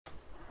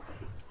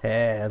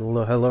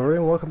Hello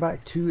everyone, welcome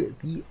back to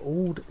the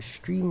old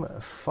stream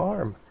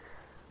farm,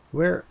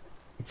 where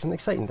it's an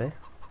exciting day.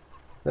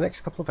 The next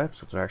couple of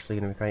episodes are actually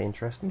going to be quite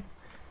interesting.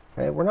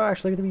 We're not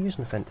actually going to be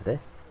using Fent today.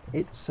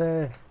 It's,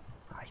 I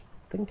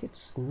think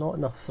it's not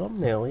in a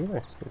thumbnail either.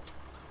 It's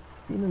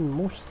been in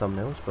most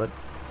thumbnails, but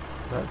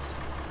that's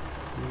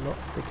not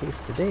the case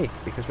today,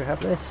 because we have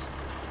this.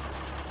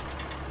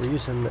 We're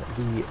using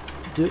the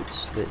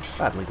BEETS that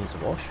badly needs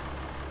a wash,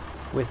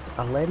 with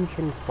a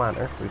lemkin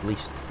planter. We've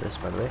leased this,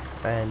 by the way,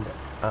 and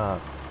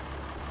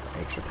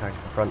extra tank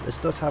in the front. This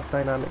does have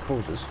dynamic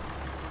hoses.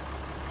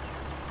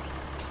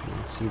 You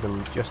can see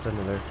them just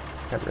under there.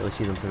 Can't really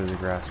see them through the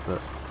grass,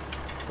 but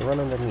they run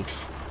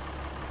underneath.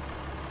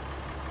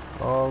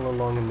 All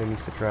along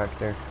underneath the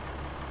tractor,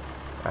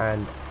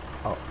 and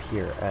up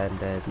here.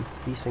 And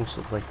these things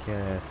look like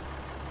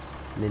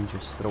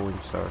ninjas throwing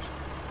stars,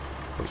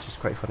 which is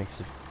quite funny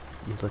because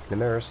if you look in the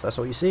mirrors, that's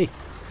all you see.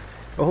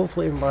 But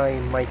hopefully my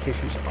mic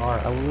issues are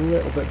a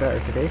little bit better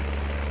today.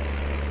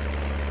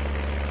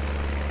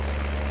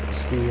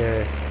 It's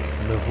the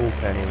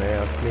hope anyway.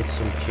 I've made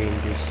some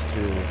changes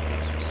to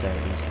some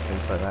settings and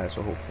things like that,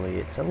 so hopefully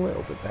it's a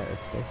little bit better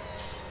today.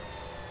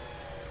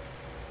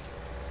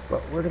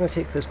 But we're going to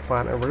take this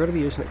planter, we're going to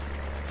be using it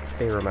a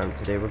fair amount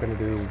today. We're going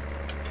to do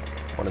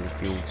one of the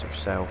fields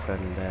ourselves,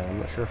 and I'm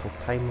not sure if we'll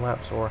time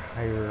lapse or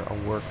hire a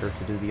worker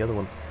to do the other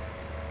one.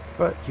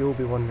 But you'll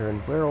be wondering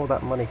where all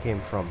that money came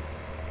from.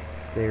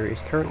 There is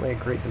currently a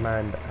great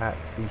demand at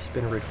the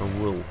spinnery for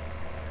wool,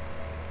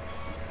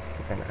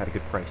 and it had a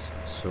good price,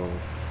 so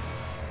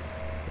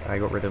I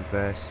got rid of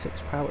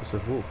 6 pallets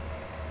of wool.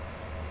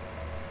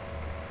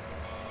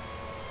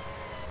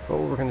 But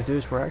what we're going to do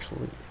is we're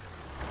actually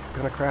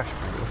going to crash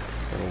apparently.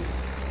 I don't know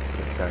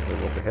exactly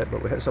what we hit,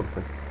 but we hit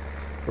something.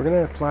 We're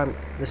going to plant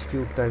this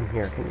field down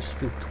here. I think it's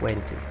field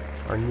 20,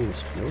 our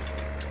newest field.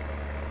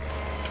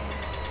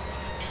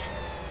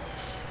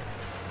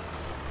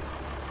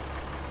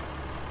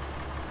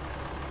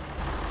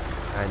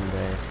 And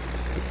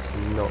it's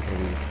not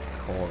really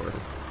corn.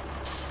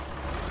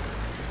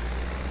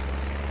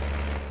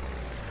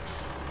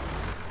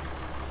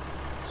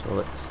 So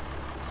let's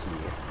see.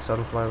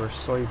 Sunflower,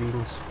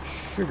 soybeans,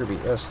 sugar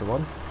beet, that's the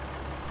one.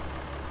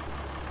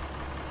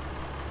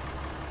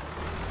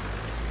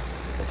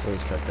 Hopefully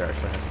this tractor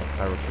actually has enough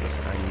power for this.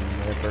 I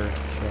never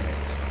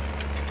checked.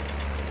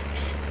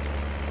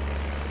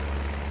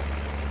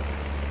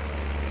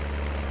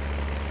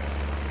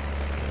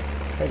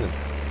 Kind of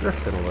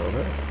drifting a little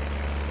bit.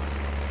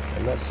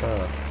 And that's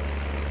a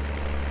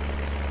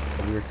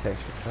weird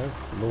texture. Try to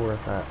lower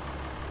that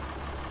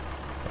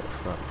at the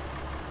front.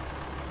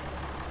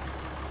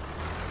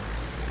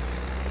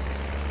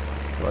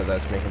 Well,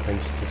 that's making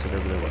things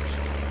considerably worse.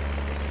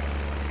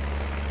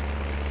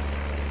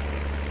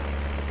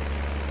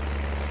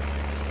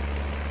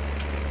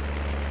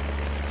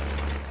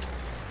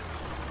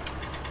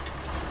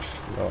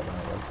 Not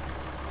that one.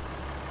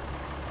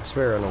 I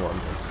swear I know what I'm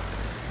doing.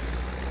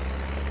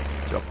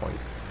 To a point.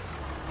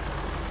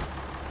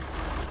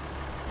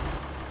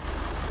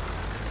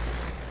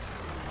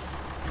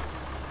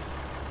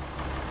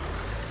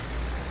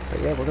 But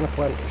yeah, we're going to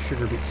plant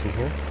sugar beets in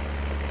here.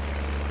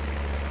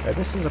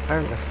 This is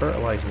apparently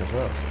fertilizing as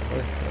well.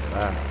 Look at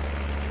that.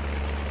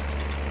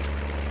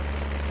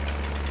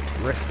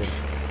 Drifting.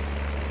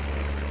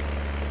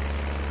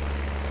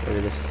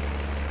 Maybe this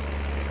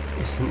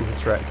isn't the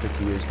tractor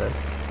to use then.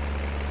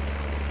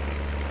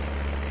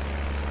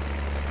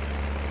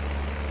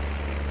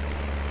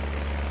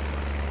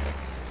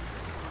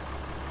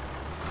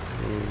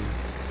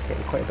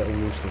 Getting quite a bit of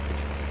loose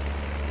slippage.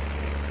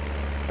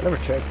 I never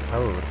checked the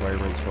power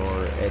requirements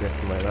or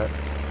anything like that.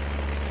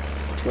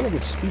 It's got a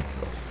good speed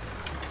though.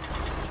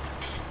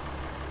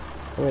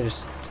 Let me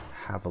just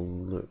have a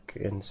look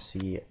and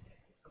see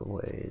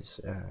what is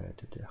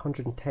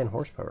 110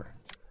 horsepower.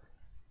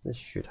 This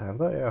should have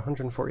that, yeah,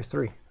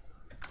 143.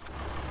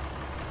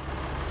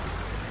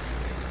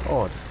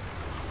 Odd.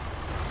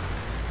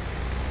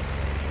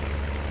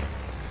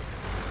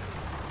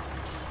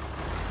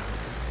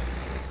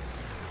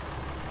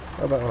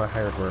 How about on a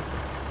hired worker?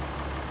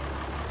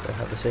 Do I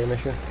have the same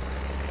issue?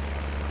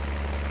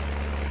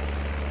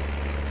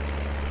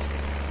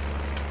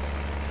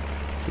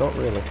 Not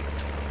really.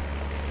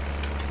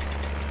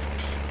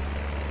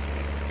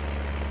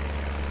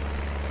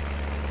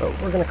 But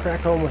we're going to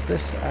crack on with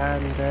this,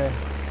 and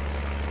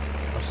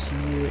I'll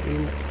see you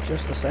in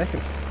just a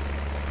second.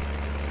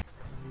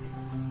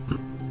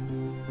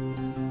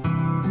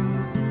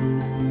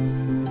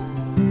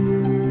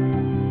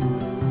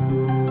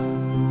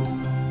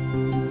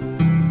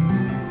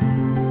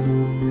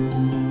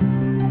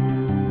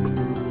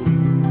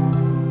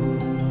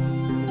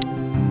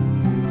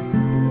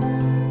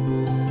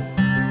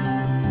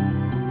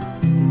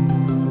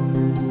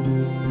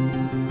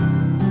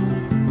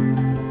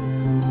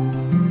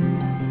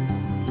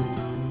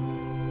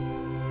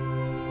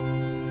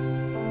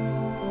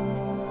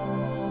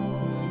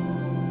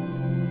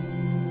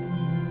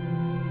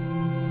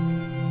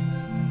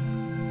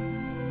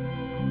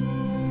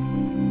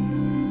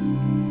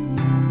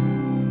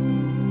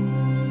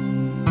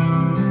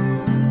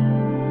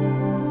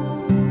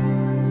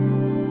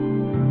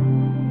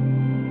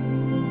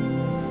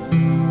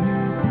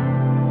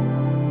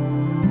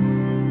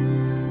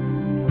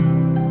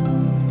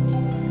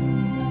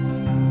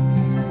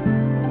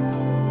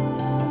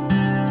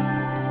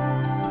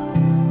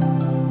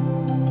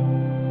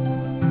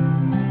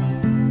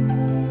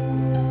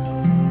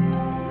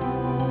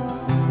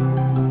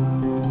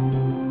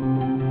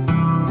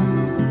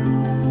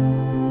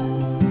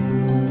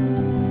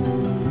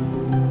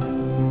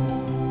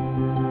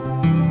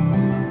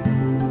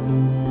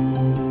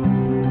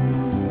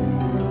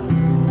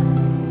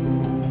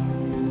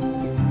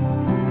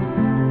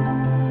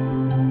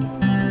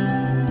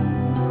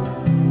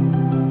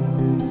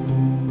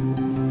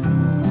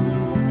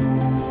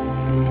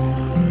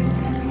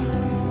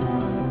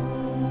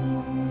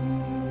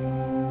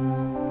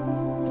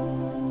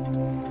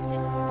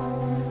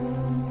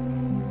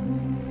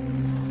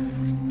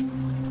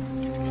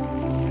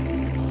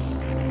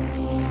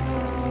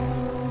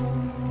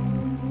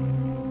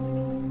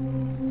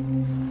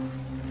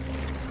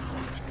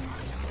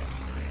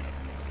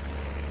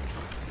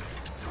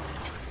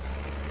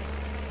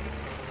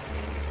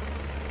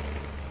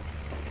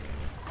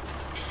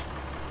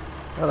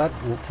 Well,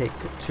 that didn't take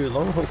too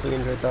long. Hopefully you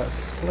enjoyed that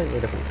slightly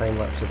different time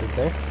lapse I did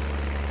there.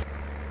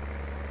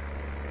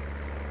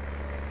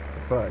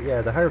 But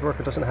yeah, the hired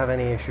worker doesn't have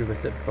any issue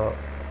with it, but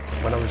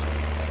when I was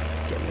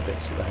getting the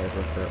bits of the hired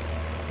worker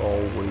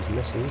always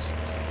misses,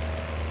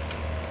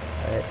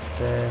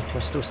 it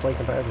was still sliding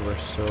about everywhere,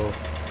 so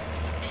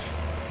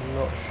I'm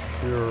not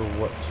sure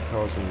what's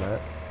causing that.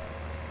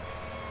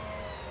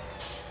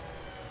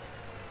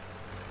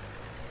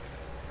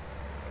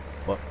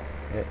 But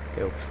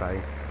it'll be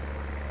fine.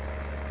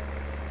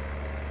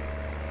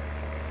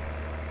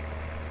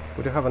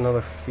 We do have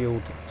another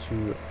field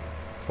to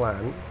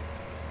plant,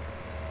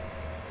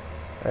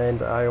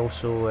 and I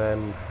also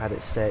had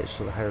it set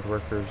so the hired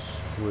workers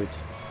would,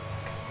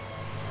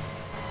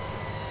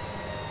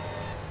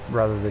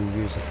 rather than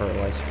use the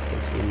fertilizer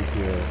that's in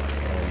here,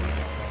 I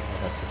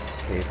have to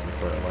pay for the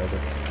fertilizer.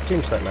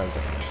 Change that now.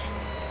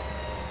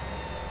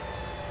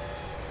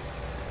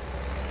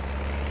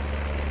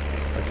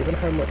 Given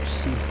how much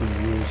seed we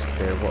used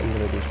there, what I'm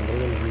going to do is I'm going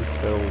to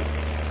refill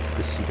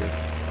the seeder.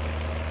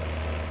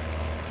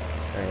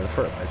 The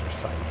fertilizer's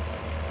fine.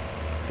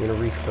 I'm going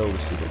to refill the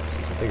seeder because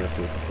it's a bigger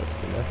field to put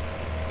in there.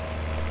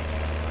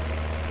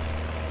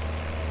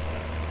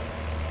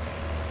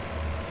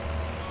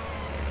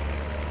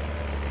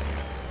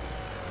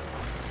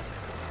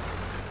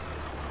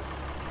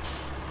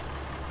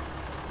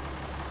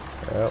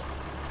 Well,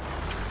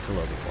 it's a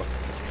lovely one.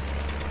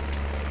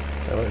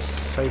 Now let's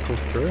cycle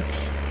through.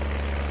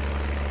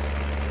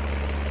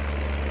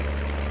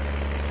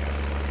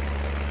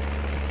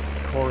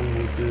 Corn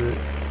will do it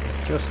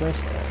just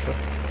nicely, actually.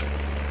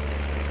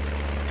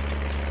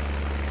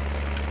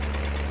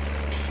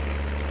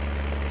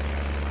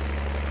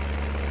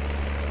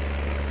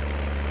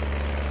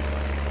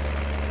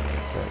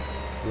 Right.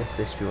 With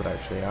this field,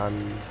 actually, I'm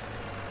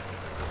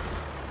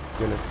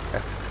going to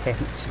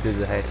attempt to do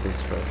the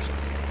headlands first.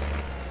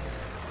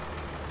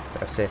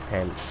 I say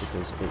attempt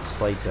because it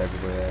slides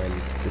everywhere and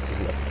this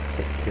isn't a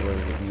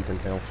particularly even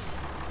hill.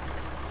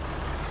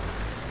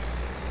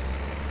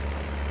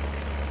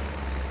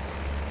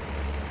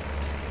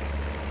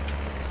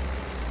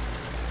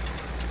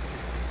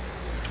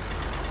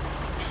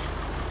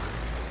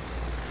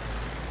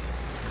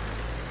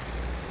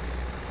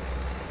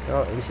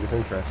 Oh, at least it's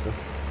interesting.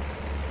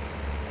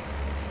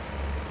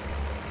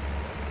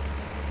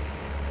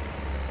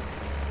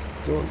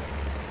 Don't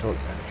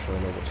actually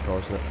know what's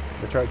causing it.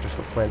 The tractor's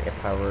got plenty of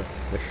power.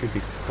 There should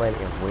be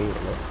plenty of weight in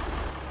it.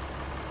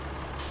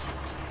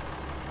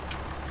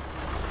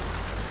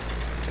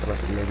 I don't know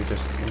if it maybe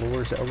just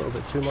lowers it a little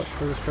bit too much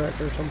for this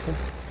tractor or something.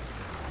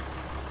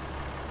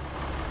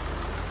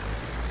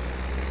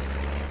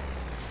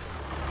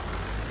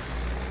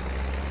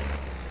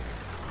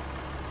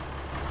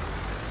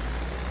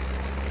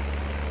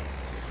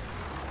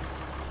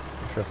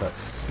 Not sure if that's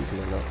seating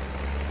or not.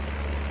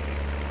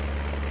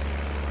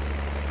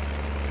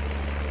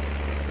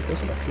 It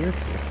doesn't appear to be.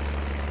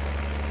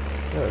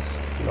 No, it's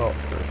not.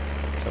 For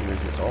some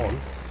reason it's on.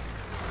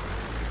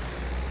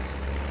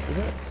 Is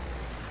it?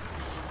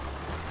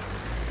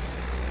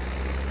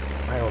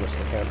 I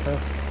honestly can't tell.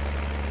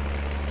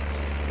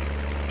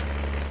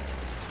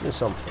 Do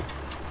something.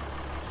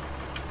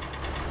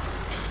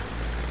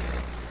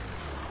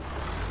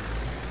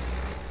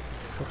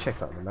 I'll check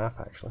that on the map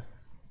actually.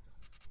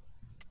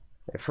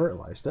 It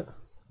fertilized it.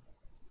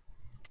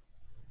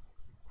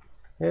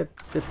 It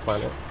did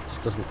plant it,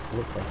 just doesn't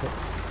look like it.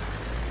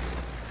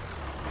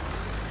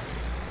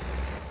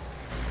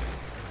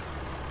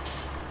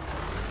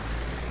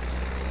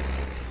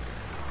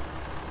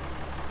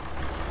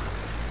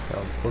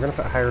 We're going to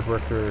put a hired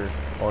worker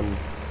on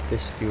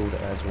this field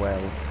as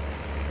well,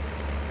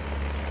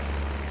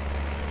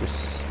 just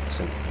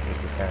simply as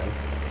we can.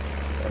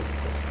 It'll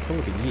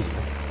probably be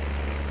easier,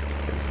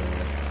 because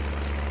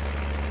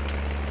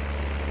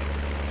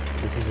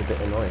this is a bit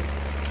annoying.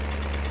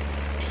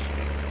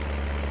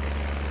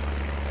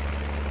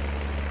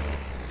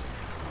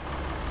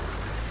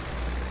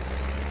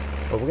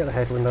 Well, we'll get the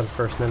headland done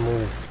first, and then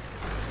we'll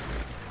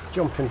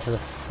jump into the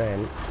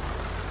fence.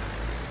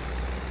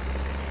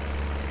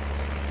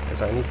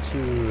 Because I need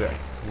to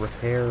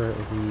repair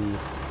the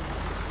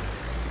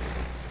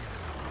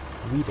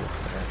weeder,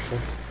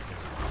 actually.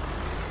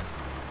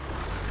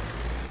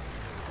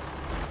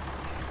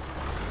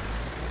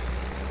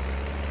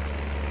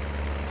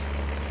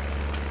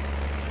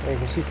 And you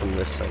can see from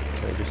this side,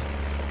 I just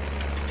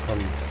come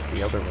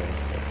the other way.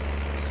 It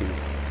seems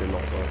to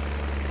not work.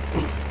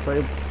 But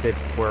it did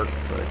work,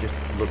 but it just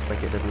looked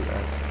like it didn't.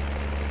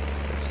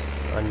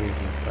 It's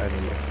unusual, I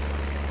don't know.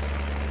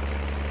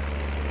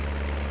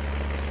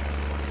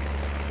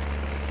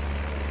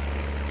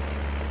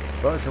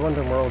 But if you're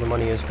wondering where all the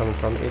money is coming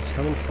from, it's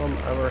coming from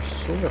our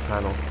solar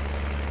panel,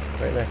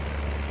 right there.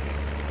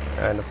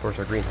 And of course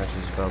our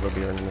greenhouses as well, they'll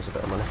be earning us a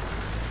bit of money.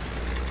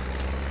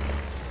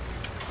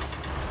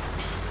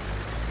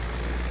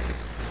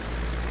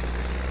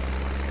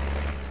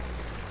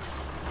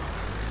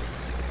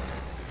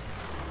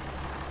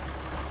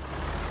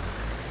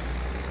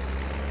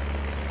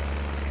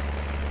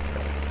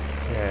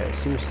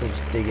 seems to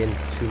just dig in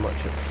too much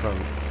at the front.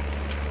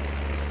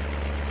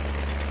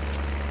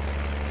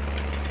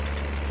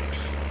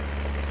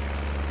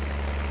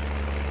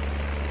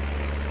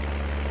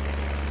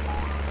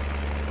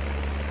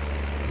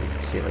 You can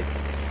see it like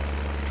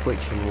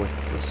twitching with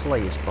the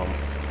slightest bump.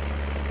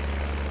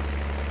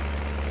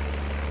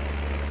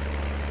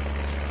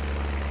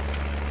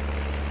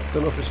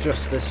 Don't know if it's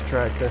just this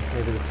tractor,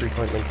 maybe the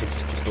 3-point linkage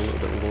is just a little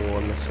bit low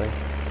on this thing.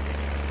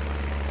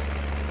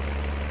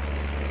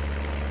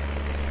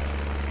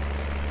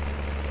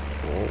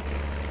 Oh.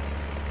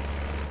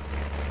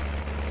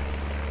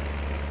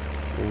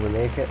 Will we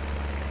make it?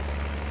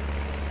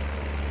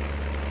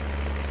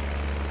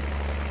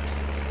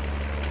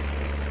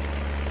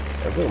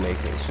 I will make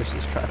it, it's just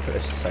this tractor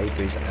is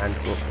sideways and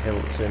go up the hill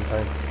at the same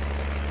time.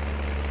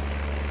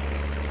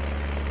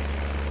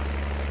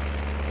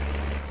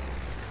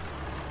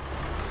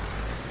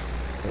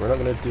 We're not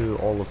going to do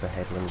all of the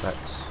headland,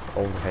 that's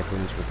all the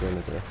headlands we're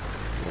going to do.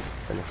 We'll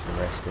finish the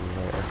rest in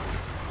later.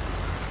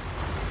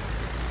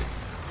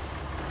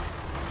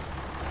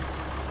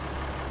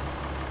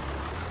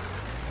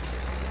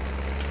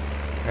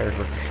 Tires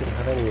workers shouldn't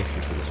have any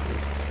issues with this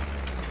route.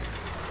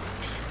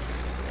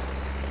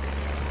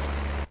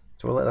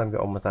 So we'll let them get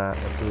on with that,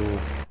 and we'll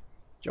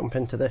jump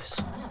into this.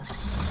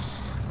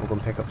 I'm going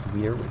to pick up the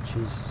weir, which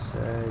is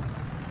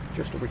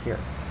just over here.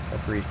 A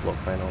breeze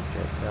blocked by an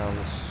object. I'll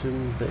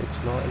assume that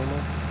it's not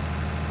anymore.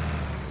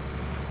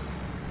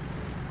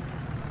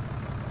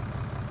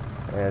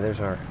 There's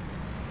our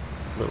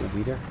little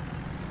weeder.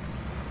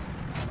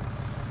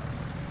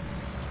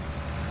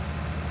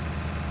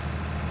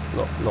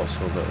 Not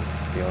so little,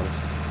 to be honest.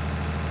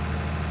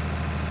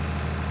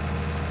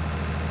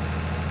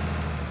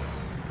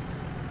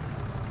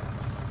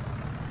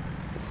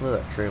 Hopefully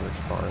that trailer's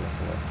far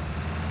enough away.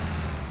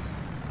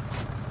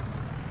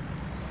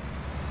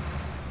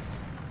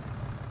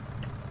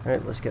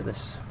 Alright, let's get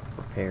this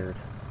repaired.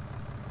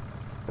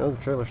 No,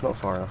 the trailer's not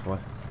far enough away,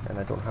 and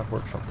I don't have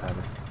workshop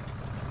tabby.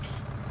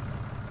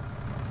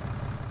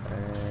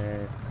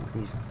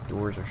 These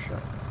doors are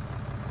shut.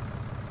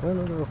 Oh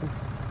no, they're open.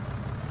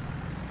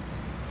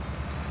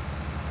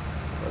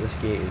 Oh, this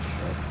gate is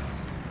shut.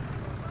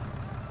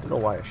 I don't know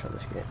why I shut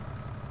this gate.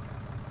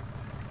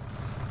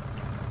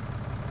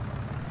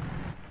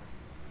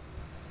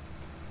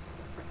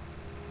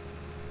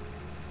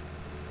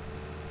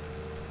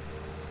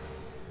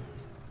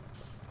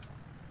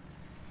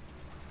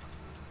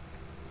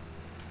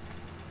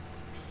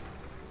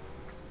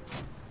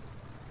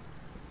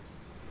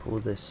 Pull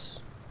this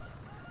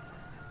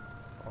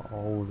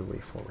all the way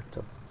forward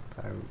to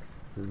about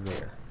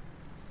there.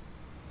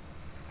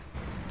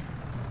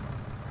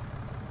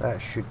 That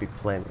should be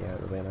plenty out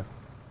of the way now.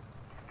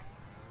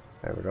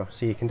 There we go.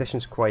 See,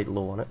 condition's quite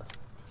low on it.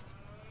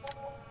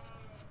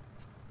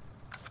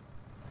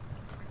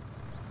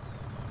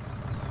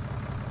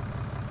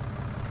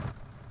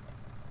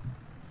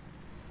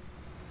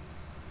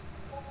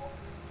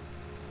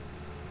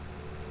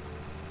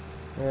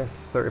 Yeah,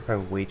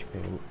 £30 wage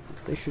payment.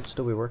 They should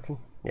still be working.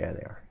 Yeah,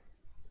 they are.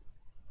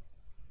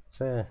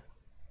 It's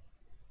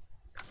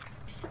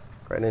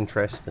quite an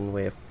interesting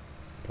way of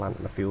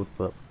planting a field,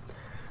 but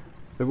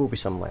there will be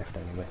some left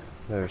anyway.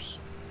 There's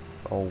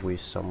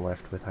always some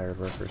left with hired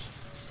workers.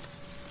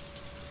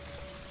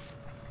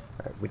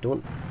 Right, we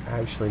don't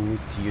actually need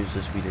to use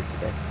this weeder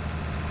today.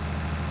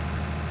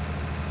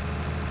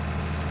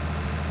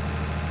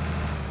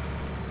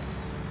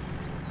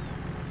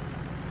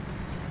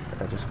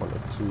 I just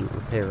wanted to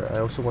repair it. I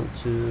also want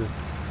to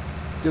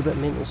do a bit of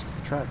maintenance to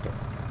the tractor.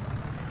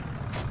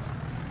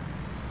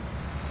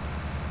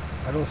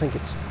 I don't think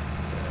it's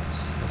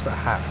about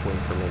halfway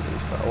for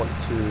maintenance, but I want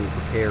to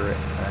repair it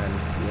and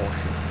wash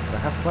it. I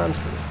have plans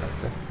for this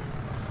tractor.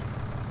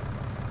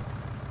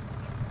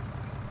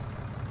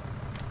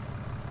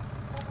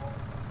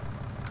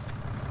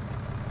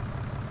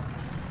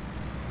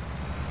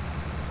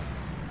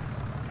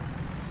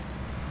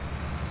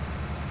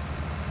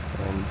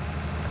 I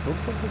don't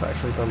think we've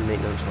actually done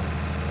maintenance on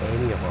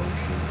any of our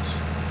machines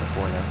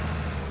before now.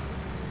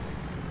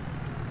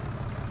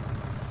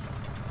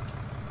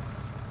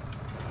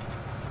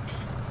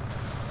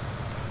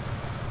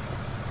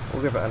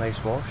 We'll give it a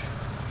nice wash.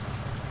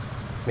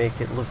 Make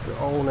it look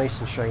all nice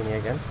and shiny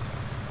again.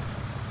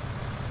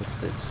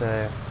 It's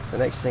the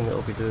next thing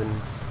it'll be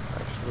doing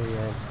actually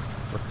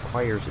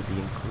requires it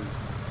being clean.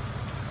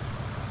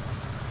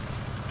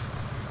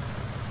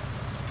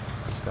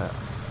 Is that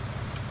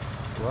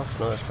rust?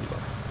 No, that's from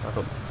rust. I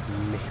thought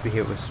maybe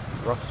it was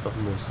rust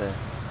on this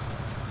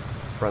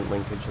front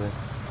linkage there.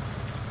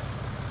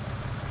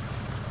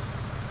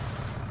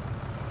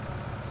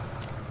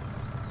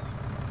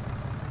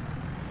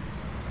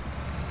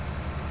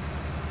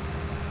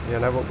 Yeah,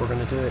 now what we're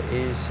going to do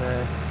is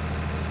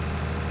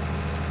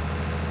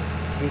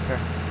take a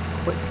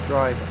quick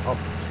drive up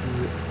to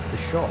the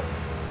shop,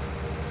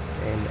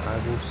 and I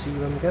will see you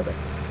when we get there.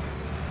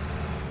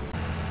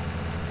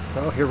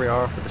 Well, here we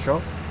are at the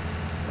shop,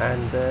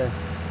 and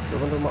you're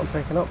wondering what I'm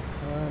picking up.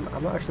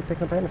 I'm not actually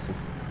picking up anything.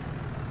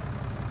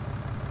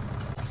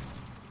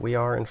 we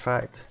are in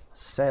fact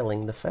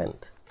selling the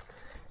Fent.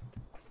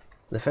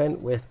 The Fent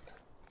with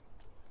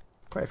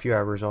quite a few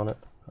hours on it,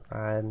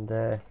 and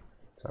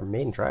it's our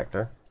main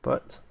tractor,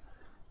 but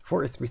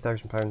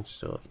 £43,000,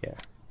 so yeah,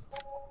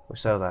 we'll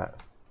sell that.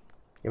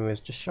 It was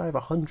just shy of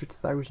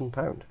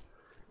 £100,000.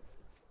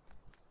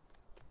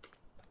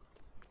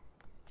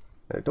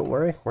 Now, don't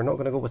worry, we're not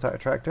going to go without a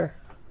tractor.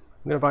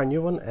 I'm going to buy a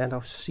new one, and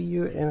I'll see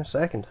you in a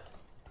second.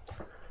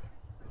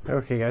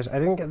 Okay guys, I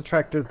didn't get the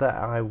tractor that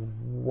I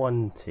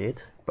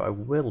wanted, but I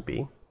will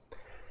be.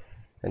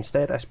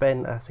 Instead I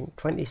spent, I think,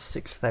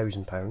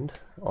 £26,000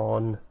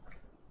 on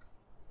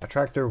a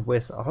tractor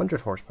with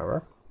 100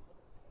 horsepower.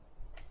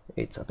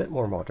 It's a bit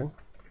more modern,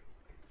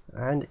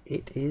 and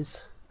it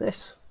is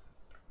this.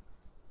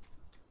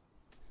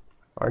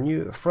 Our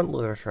new front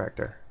loader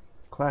tractor,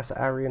 Class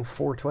Arian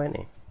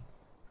 420.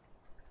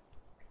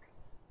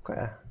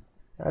 Quite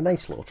a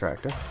nice little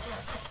tractor.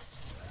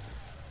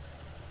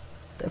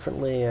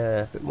 Definitely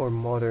a bit more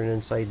modern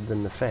inside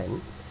than the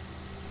Fent.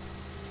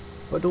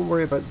 But don't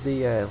worry about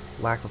the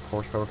lack of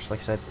horsepower, because like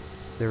I said,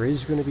 there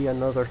is going to be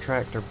another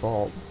tractor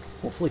bought,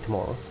 hopefully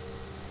tomorrow.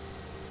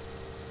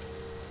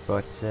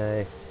 But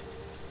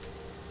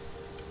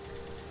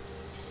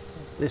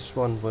this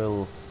one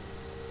will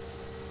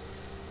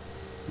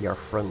be our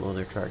front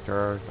loader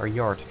tractor, our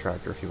yard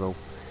tractor if you will.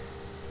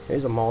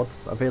 There's a mod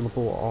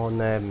available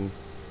on, I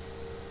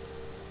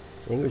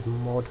think it was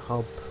Mod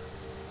Hub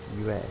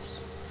US,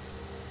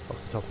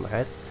 off the top of my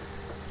head,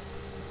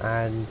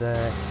 and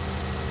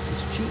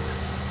it's cheap.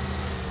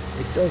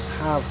 It does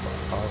have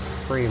a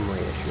frame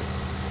rate issue.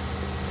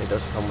 It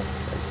does come with,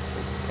 like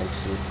you can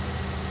see,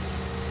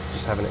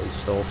 just having it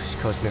installed has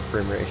caused me a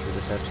frame rate issue with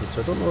this episode,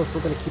 so I don't know if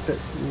we're going to keep it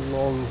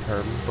long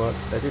term, but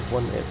I did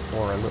want it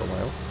for a little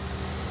while.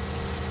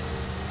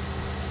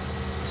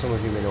 Some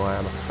of you may know I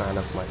am a fan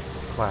of my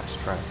class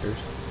tractors,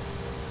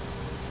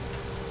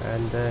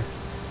 and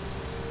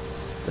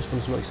this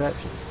one's no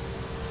exception.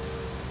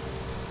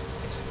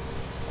 It's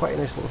quite a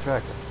nice little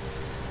tractor.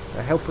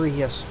 A helper,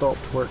 he has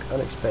stopped work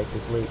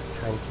unexpectedly.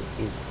 Tank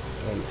is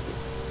empty.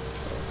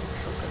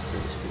 Shortcut through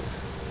this field.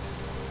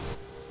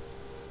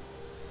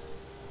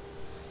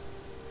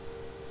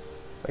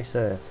 Nice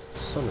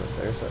sunroof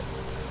there, isn't it?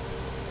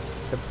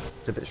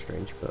 It's a bit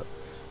strange, but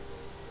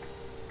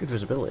good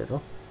visibility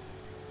though.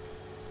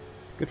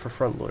 Good for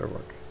front loader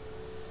work.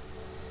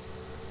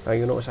 Now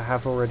you'll notice I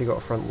have already got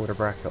a front loader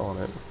bracket on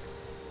it.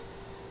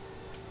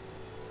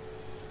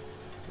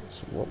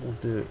 So what we'll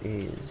do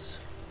is,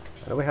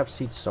 I know we have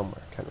seats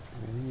somewhere, I can't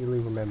really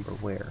remember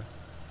where.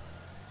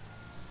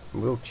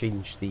 And we'll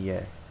change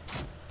the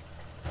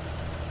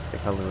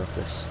colour of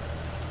this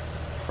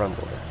front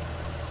loader.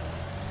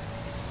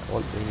 I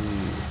want the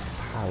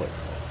pallet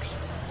forks.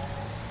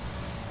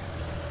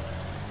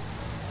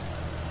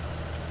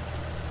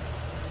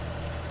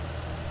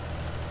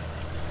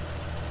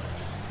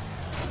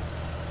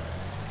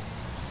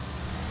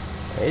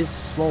 It is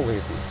smaller than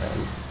the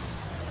Fent.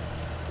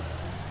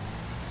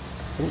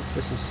 I think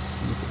this is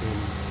seat in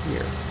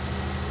here.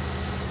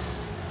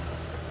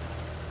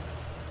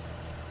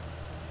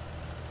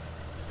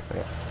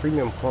 Yeah,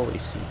 premium quality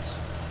seats.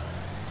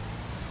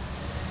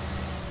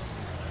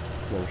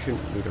 No, we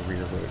shouldn't need a rear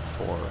weight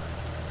for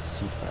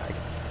seat bag.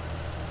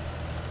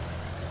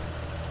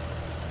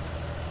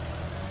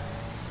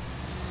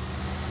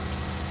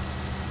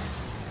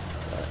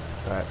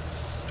 That's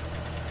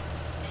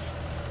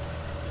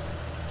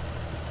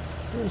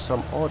doing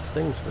some odd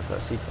things with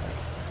that seat bag.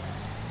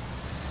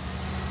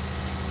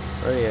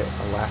 Very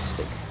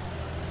elastic.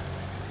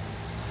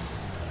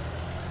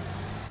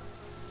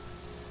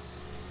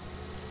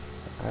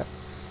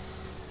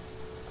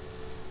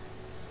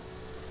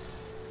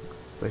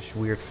 That's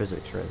weird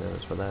physics right there,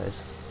 that's what that is.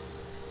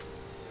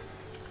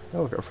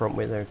 Oh, we've got a front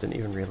weight there, didn't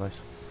even realise.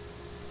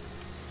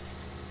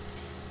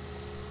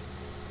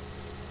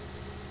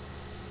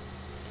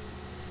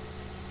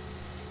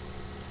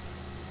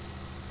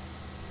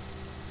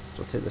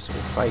 So I'll take this and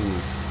find,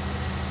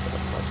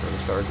 that's where we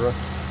started growing.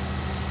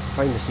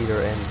 Find the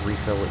cedar and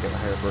refill it, get the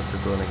higher worker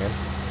going again.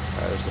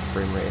 There's the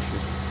frame rate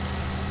issues.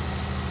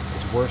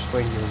 It's worse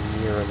when you're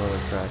near another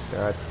tractor.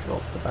 I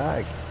dropped the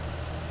bag.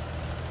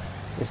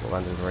 At least it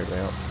landed the right way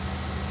up.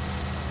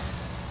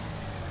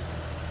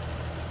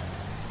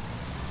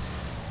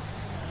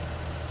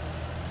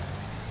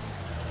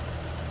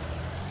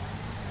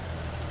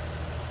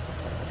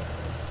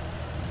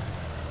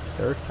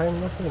 Third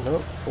time lucky?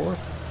 Nope,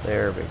 fourth.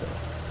 There we go.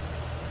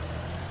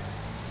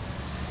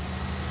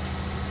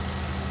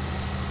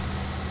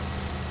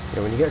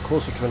 Yeah, when you get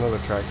closer to another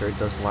tractor, it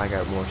does lag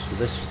out more, so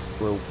this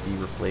will be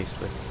replaced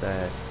with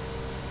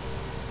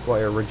what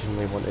I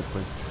originally wanted,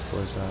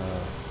 was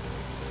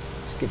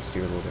skid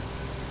steer loader.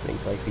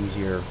 Make life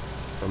easier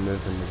for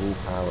moving the wool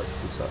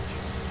pallets and such.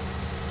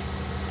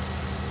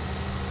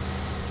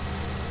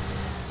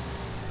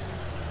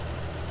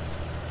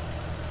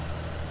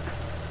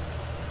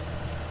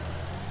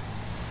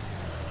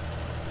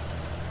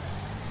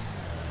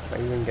 I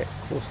even get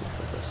close enough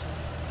with this.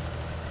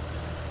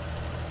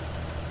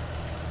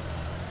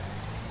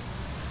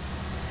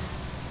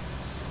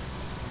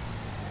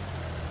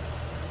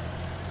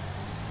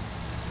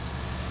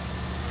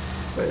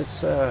 but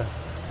it's a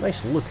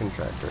nice looking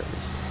tractor at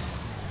least.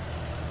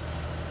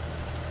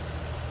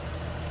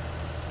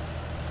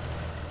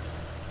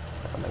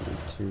 I might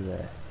need to,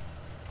 yeah.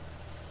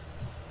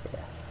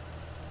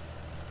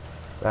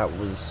 That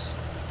was,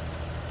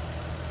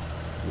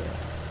 yeah.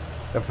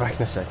 I'll be back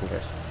in a second,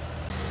 guys.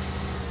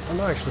 I'm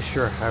not actually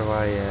sure how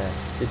I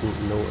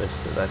didn't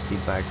notice that that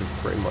seed bag was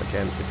pretty much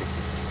empty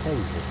because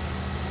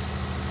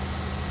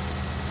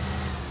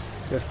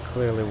just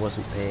clearly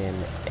wasn't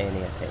paying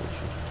any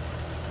attention.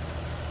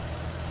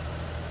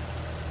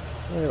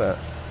 Look at that.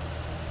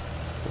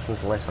 This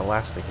one's less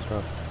elastic as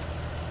well.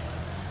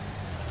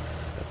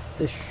 But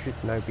this should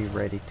now be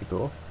ready to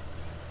go.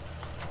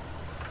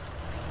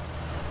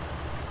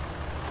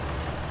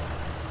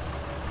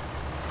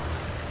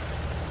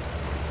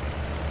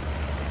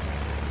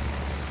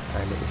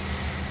 And it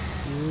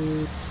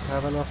should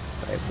have enough.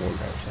 It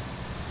won't actually.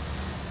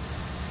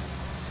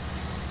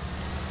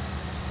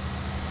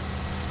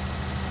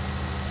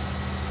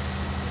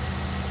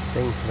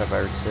 Thinking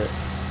about it, it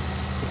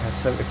had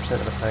 70%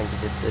 of the tank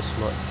that did this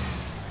much.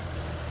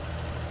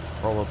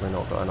 Probably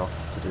not got enough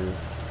to do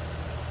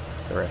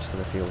the rest of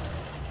the field.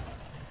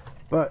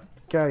 But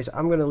guys,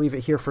 I'm going to leave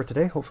it here for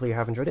today. Hopefully you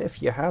have enjoyed it.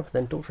 If you have,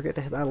 then don't forget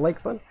to hit that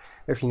like button.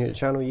 If you're new to the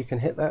channel, you can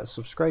hit that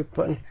subscribe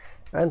button.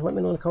 And let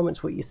me know in the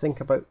comments what you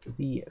think about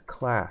the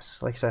class.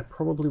 Like I said, I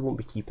probably won't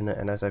be keeping it,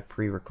 and as I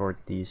pre-record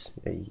these,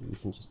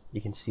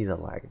 you can see the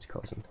lag it's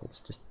causing. It's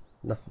just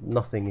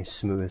nothing is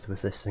smooth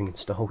with this thing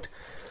installed.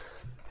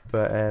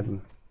 But I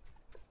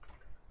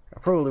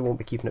probably won't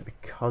be keeping it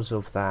because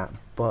of that,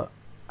 but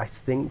I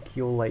think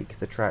you'll like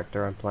the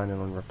tractor I'm planning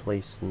on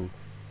replacing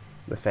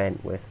the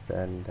Fendt with,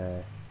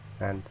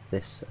 and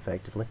this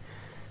effectively.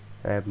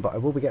 But I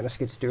will be getting a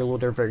skid steer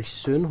loader very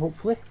soon,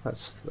 hopefully.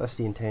 That's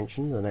the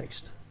intention.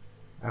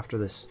 After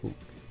this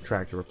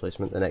tractor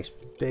replacement, the next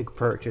big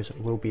purchase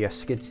will be a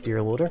skid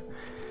steer loader.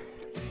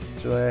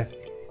 So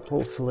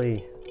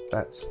hopefully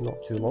that's not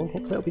too long.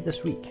 Hopefully it'll be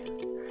this week.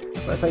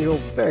 But thank you all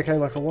very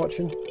kindly for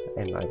watching,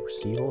 and I will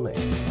see you all next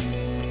time.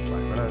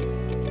 Bye for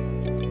now.